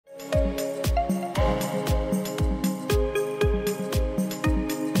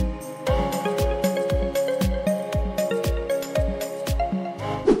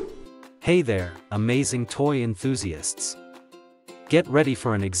Hey there, amazing toy enthusiasts! Get ready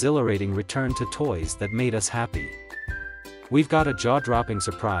for an exhilarating return to toys that made us happy. We've got a jaw-dropping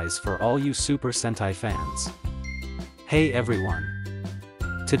surprise for all you Super Sentai fans. Hey everyone!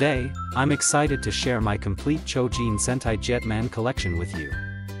 Today, I'm excited to share my complete Choujin Sentai Jetman collection with you.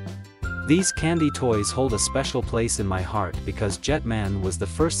 These candy toys hold a special place in my heart because Jetman was the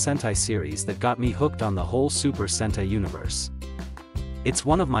first Sentai series that got me hooked on the whole Super Sentai universe. It's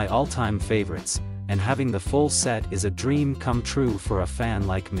one of my all-time favorites, and having the full set is a dream come true for a fan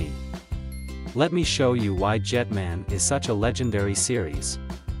like me. Let me show you why Jetman is such a legendary series.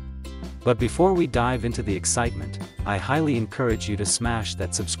 But before we dive into the excitement, I highly encourage you to smash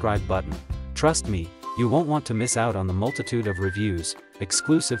that subscribe button. Trust me, you won't want to miss out on the multitude of reviews,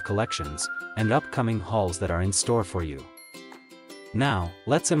 exclusive collections, and upcoming hauls that are in store for you. Now,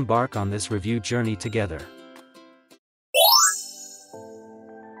 let's embark on this review journey together.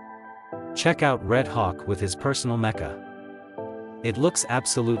 Check out Red Hawk with his personal mecha. It looks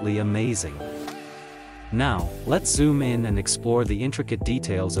absolutely amazing. Now, let's zoom in and explore the intricate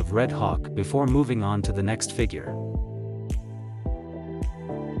details of Red Hawk before moving on to the next figure.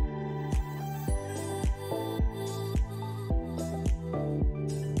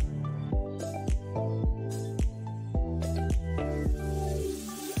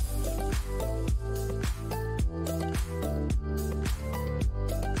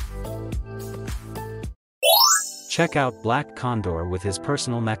 Check out Black Condor with his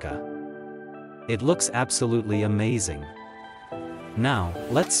personal mecha. It looks absolutely amazing. Now,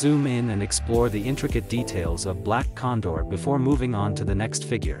 let's zoom in and explore the intricate details of Black Condor before moving on to the next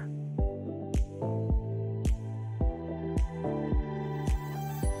figure.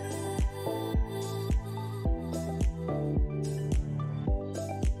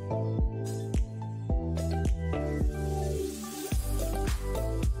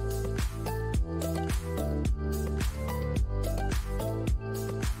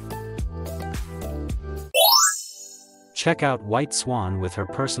 Check out White Swan with her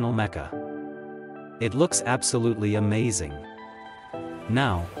personal mecha. It looks absolutely amazing.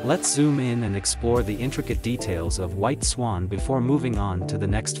 Now, let's zoom in and explore the intricate details of White Swan before moving on to the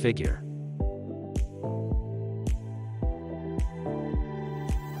next figure.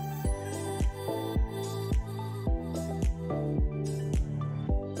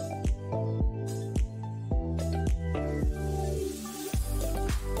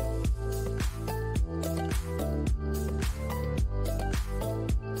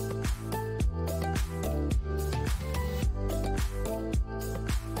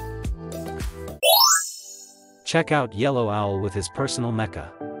 Check out Yellow Owl with his personal mecha.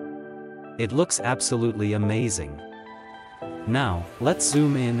 It looks absolutely amazing. Now, let's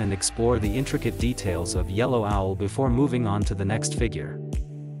zoom in and explore the intricate details of Yellow Owl before moving on to the next figure.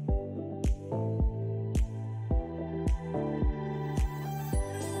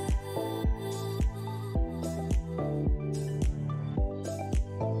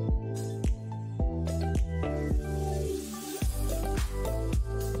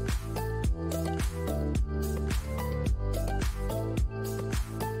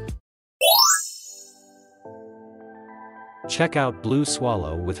 Check out Blue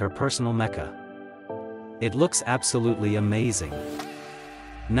Swallow with her personal mecha. It looks absolutely amazing.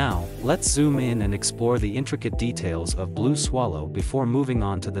 Now, let's zoom in and explore the intricate details of Blue Swallow before moving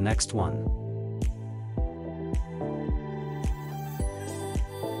on to the next one.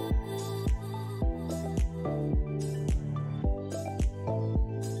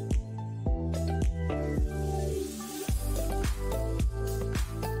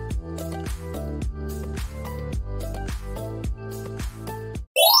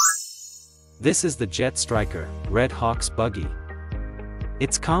 This is the Jet Striker, Red Hawk's buggy.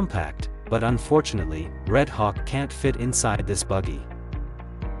 It's compact, but unfortunately, Red Hawk can't fit inside this buggy.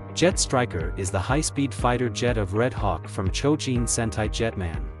 Jet Striker is the high-speed fighter jet of Red Hawk from Choujin Sentai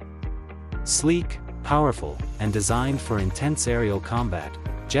Jetman. Sleek, powerful, and designed for intense aerial combat,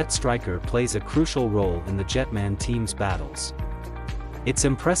 Jet Striker plays a crucial role in the Jetman team's battles. Its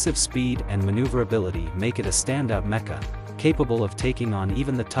impressive speed and maneuverability make it a standout mecha, capable of taking on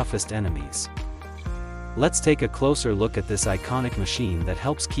even the toughest enemies. Let's take a closer look at this iconic machine that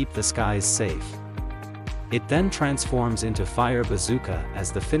helps keep the skies safe. It then transforms into Fire Bazooka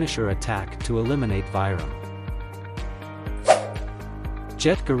as the finisher attack to eliminate Vyram.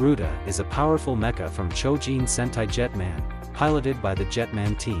 Jet Garuda is a powerful mecha from Choujin Sentai Jetman, piloted by the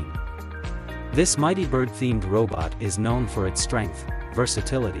Jetman team. This mighty bird-themed robot is known for its strength,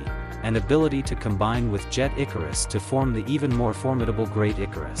 versatility, and ability to combine with Jet Icarus to form the even more formidable Great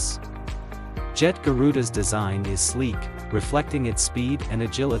Icarus. Jet Garuda's design is sleek, reflecting its speed and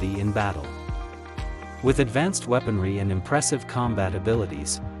agility in battle. With advanced weaponry and impressive combat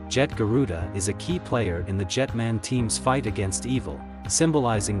abilities, Jet Garuda is a key player in the Jetman team's fight against evil,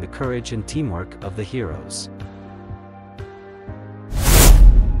 symbolizing the courage and teamwork of the heroes.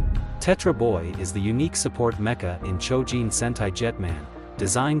 Tetra Boy is the unique support mecha in Choujin Sentai Jetman,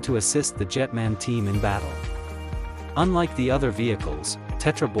 designed to assist the Jetman team in battle. Unlike the other vehicles,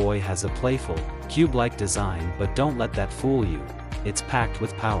 Tetra Boy has a playful, cube-like design, but don't let that fool you, it's packed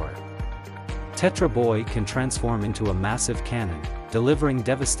with power. Tetra Boy can transform into a massive cannon, delivering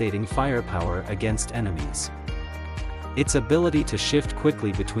devastating firepower against enemies. Its ability to shift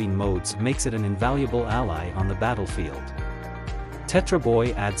quickly between modes makes it an invaluable ally on the battlefield. Tetra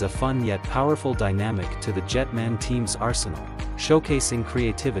Boy adds a fun yet powerful dynamic to the Jetman team's arsenal, showcasing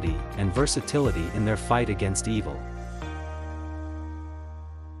creativity and versatility in their fight against evil.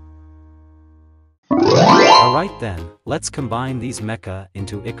 Alright then, let's combine these mecha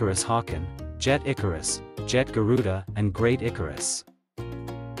into Icarus Hawken, Jet Icarus, Jet Garuda, and Great Icarus.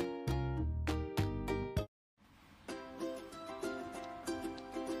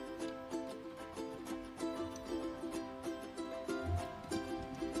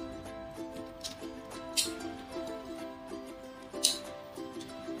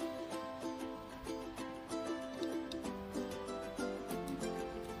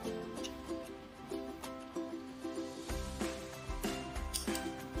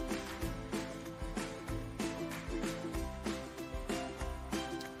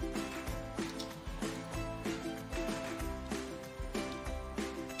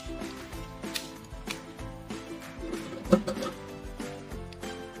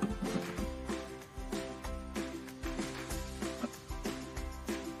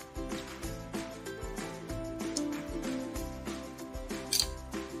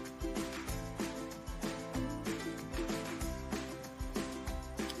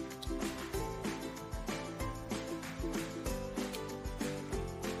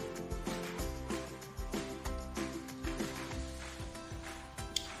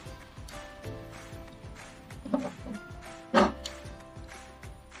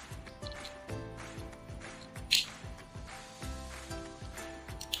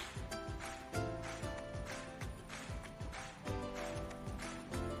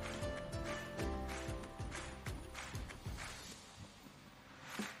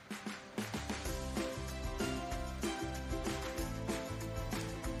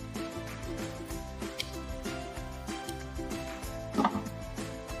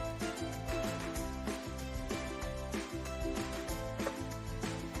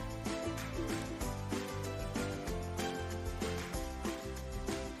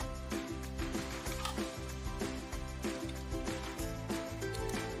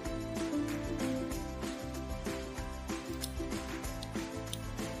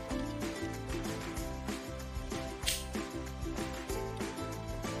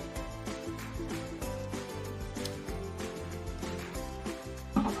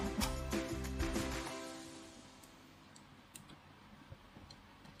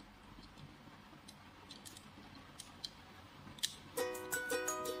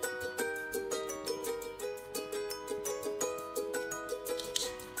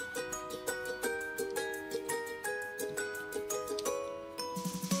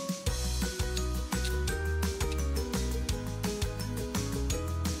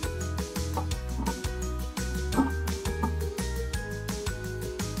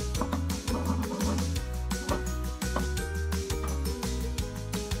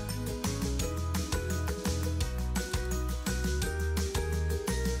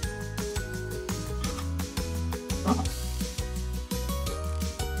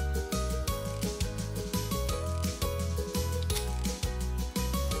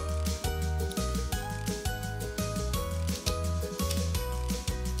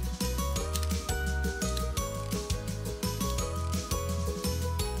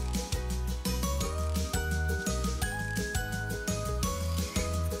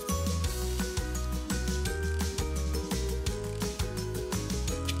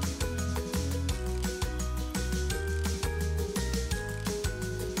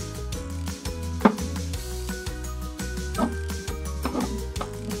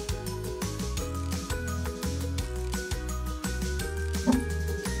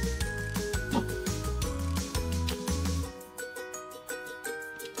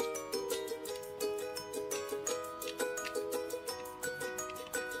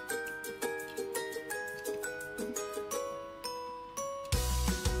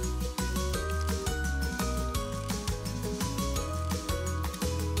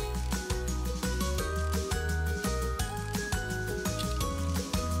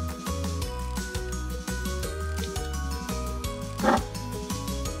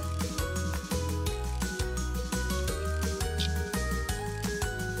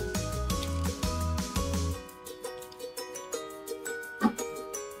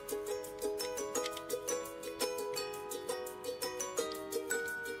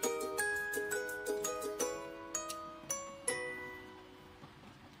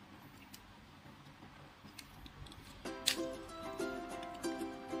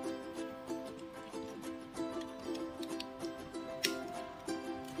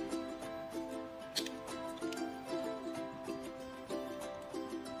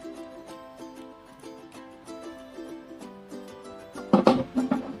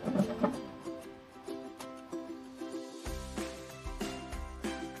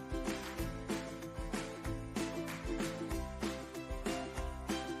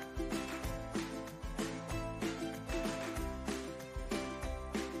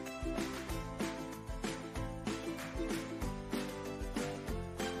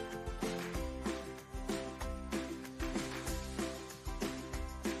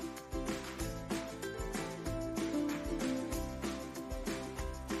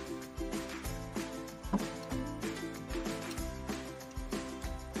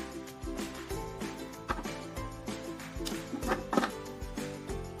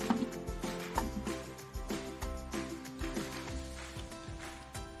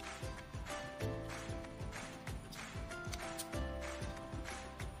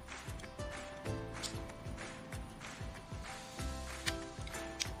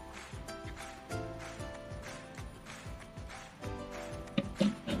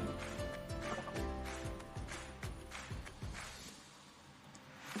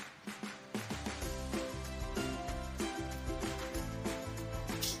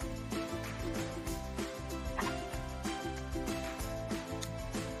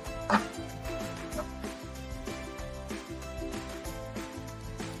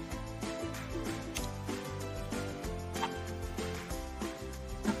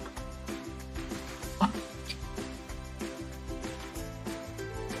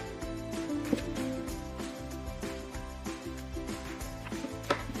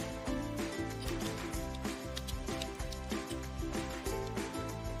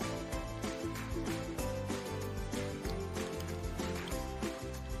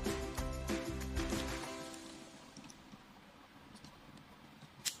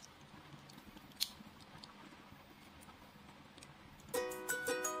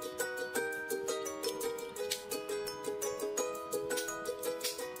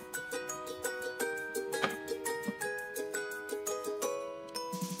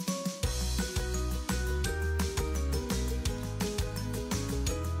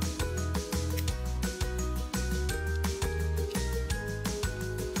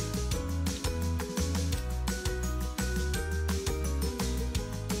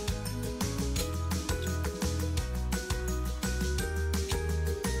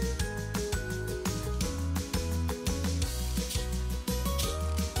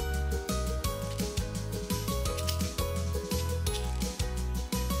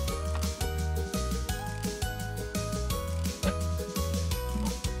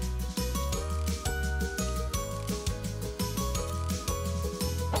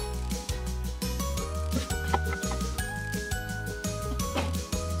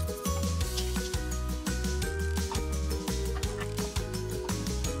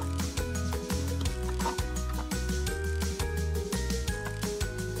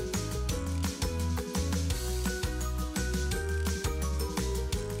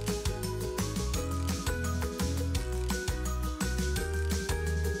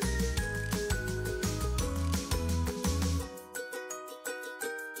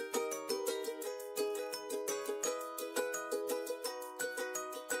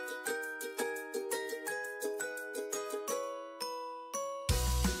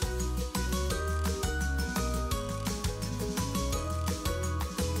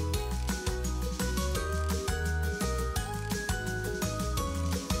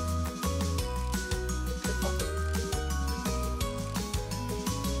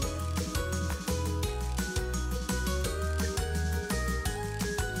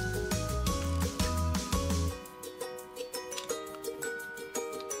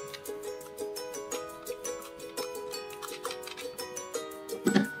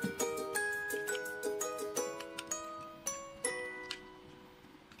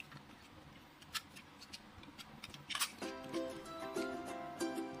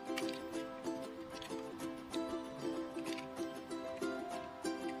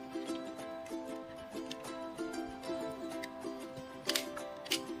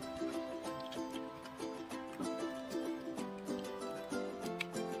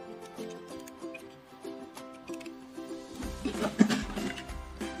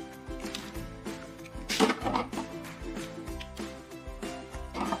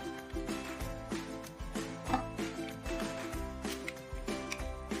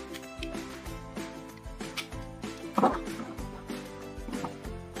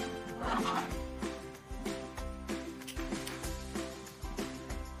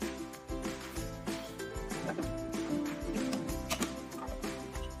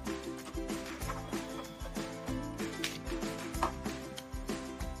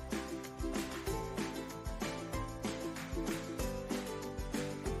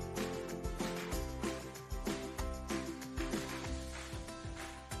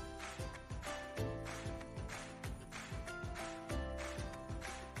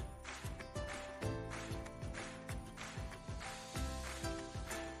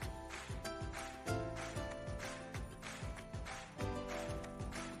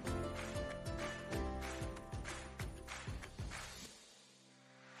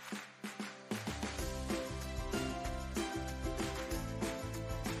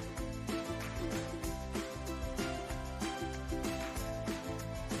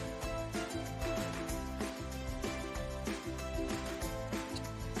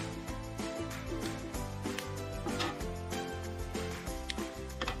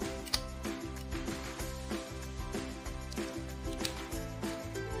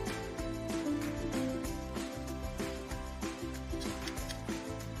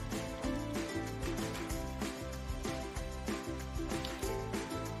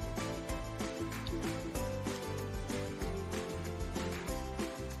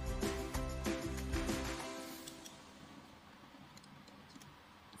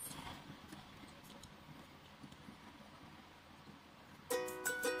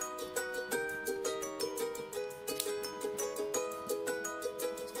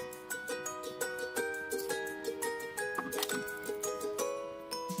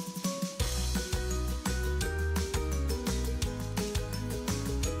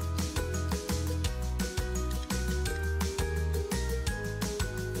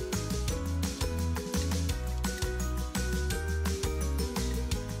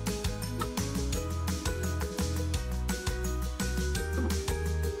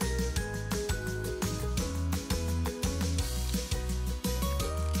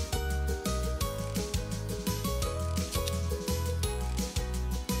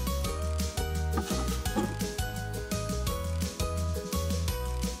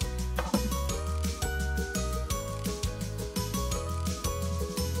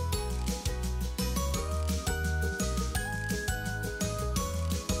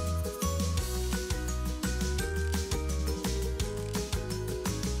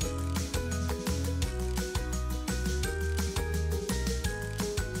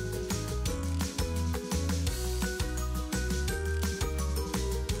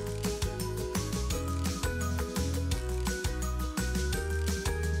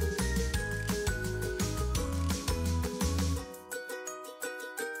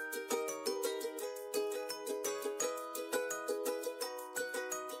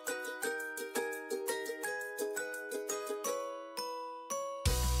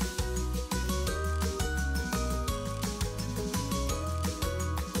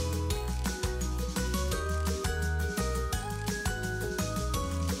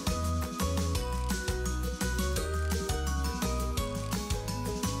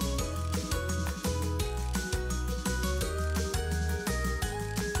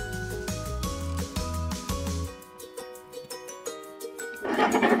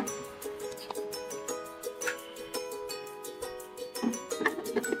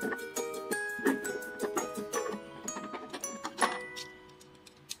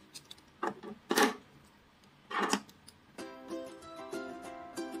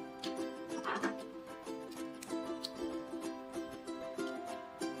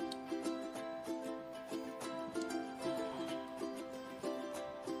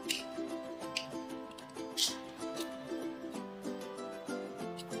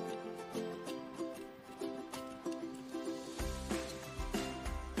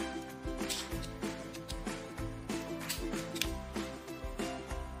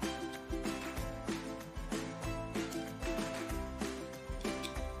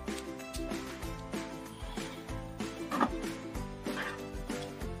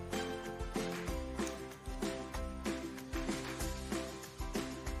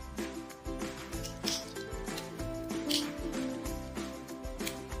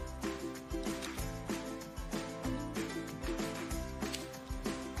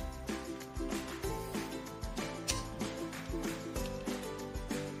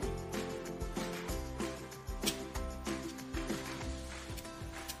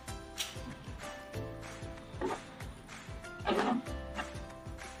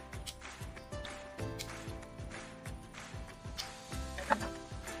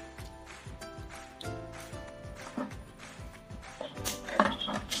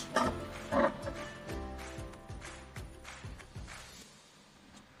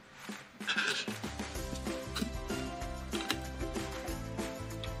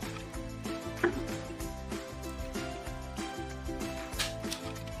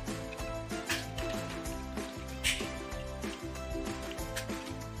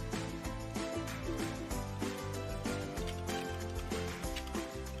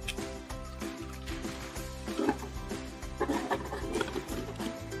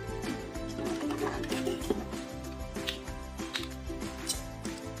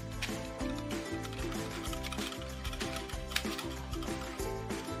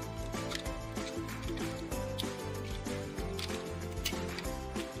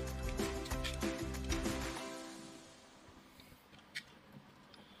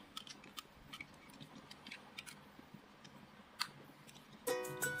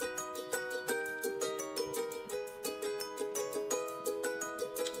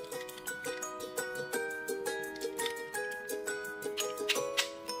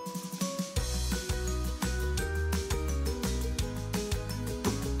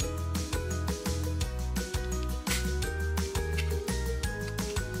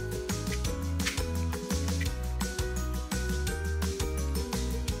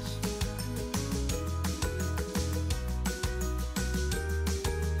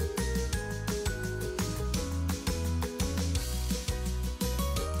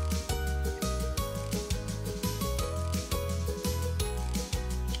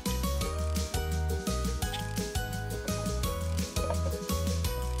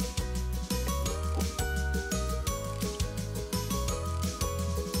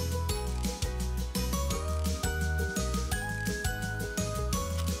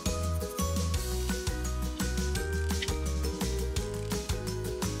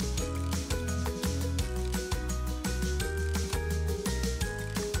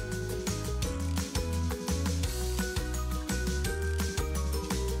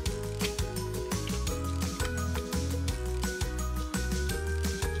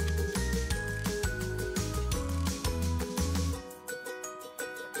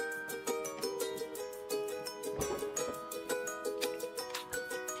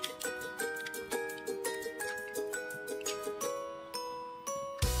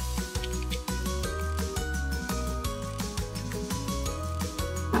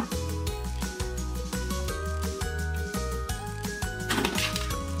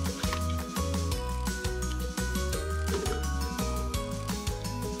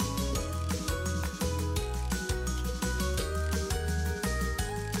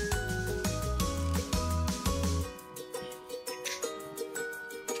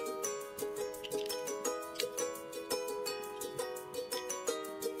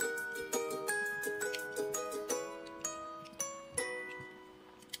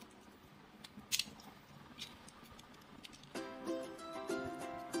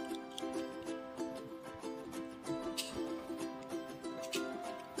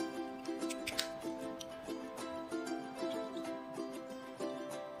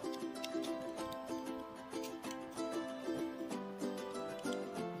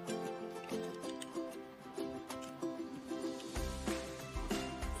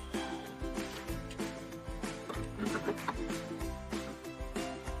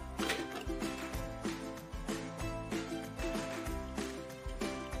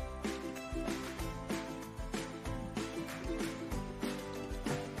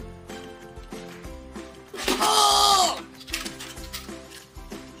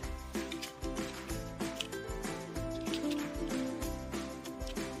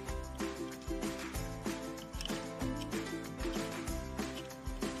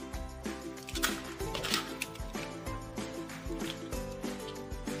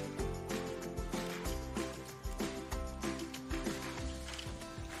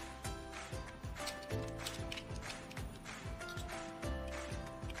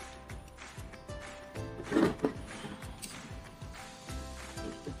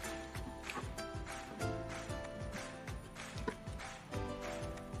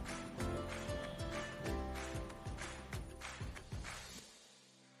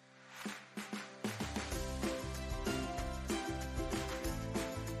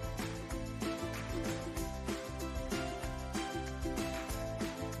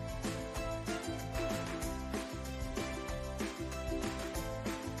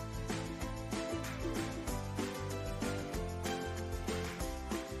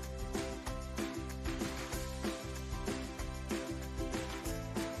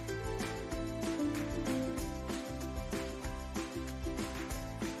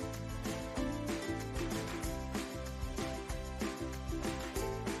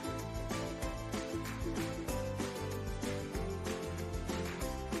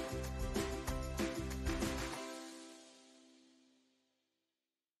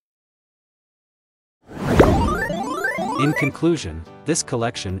 In conclusion, this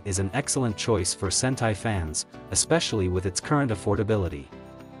collection is an excellent choice for Sentai fans, especially with its current affordability.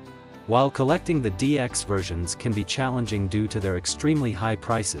 While collecting the DX versions can be challenging due to their extremely high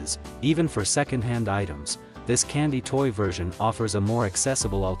prices, even for second-hand items, this candy toy version offers a more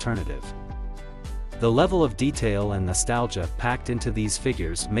accessible alternative. The level of detail and nostalgia packed into these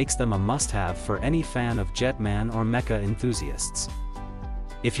figures makes them a must-have for any fan of Jetman or mecha enthusiasts.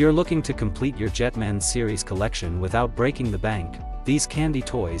 If you're looking to complete your Jetman series collection without breaking the bank, these candy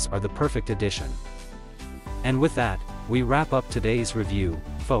toys are the perfect addition. And with that, we wrap up today's review,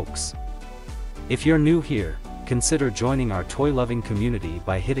 folks. If you're new here, consider joining our toy-loving community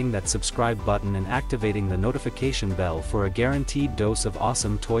by hitting that subscribe button and activating the notification bell for a guaranteed dose of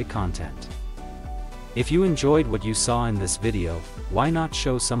awesome toy content. If you enjoyed what you saw in this video, why not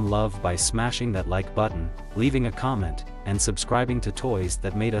show some love by smashing that like button, leaving a comment, and subscribing to Toys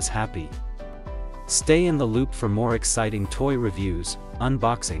That Made Us Happy. Stay in the loop for more exciting toy reviews,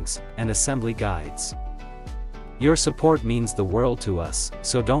 unboxings, and assembly guides. Your support means the world to us,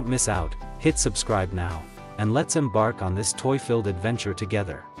 so don't miss out. Hit subscribe now, and let's embark on this toy-filled adventure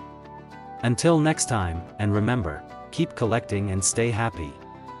together. Until next time, and remember, keep collecting and stay happy.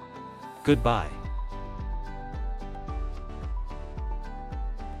 Goodbye.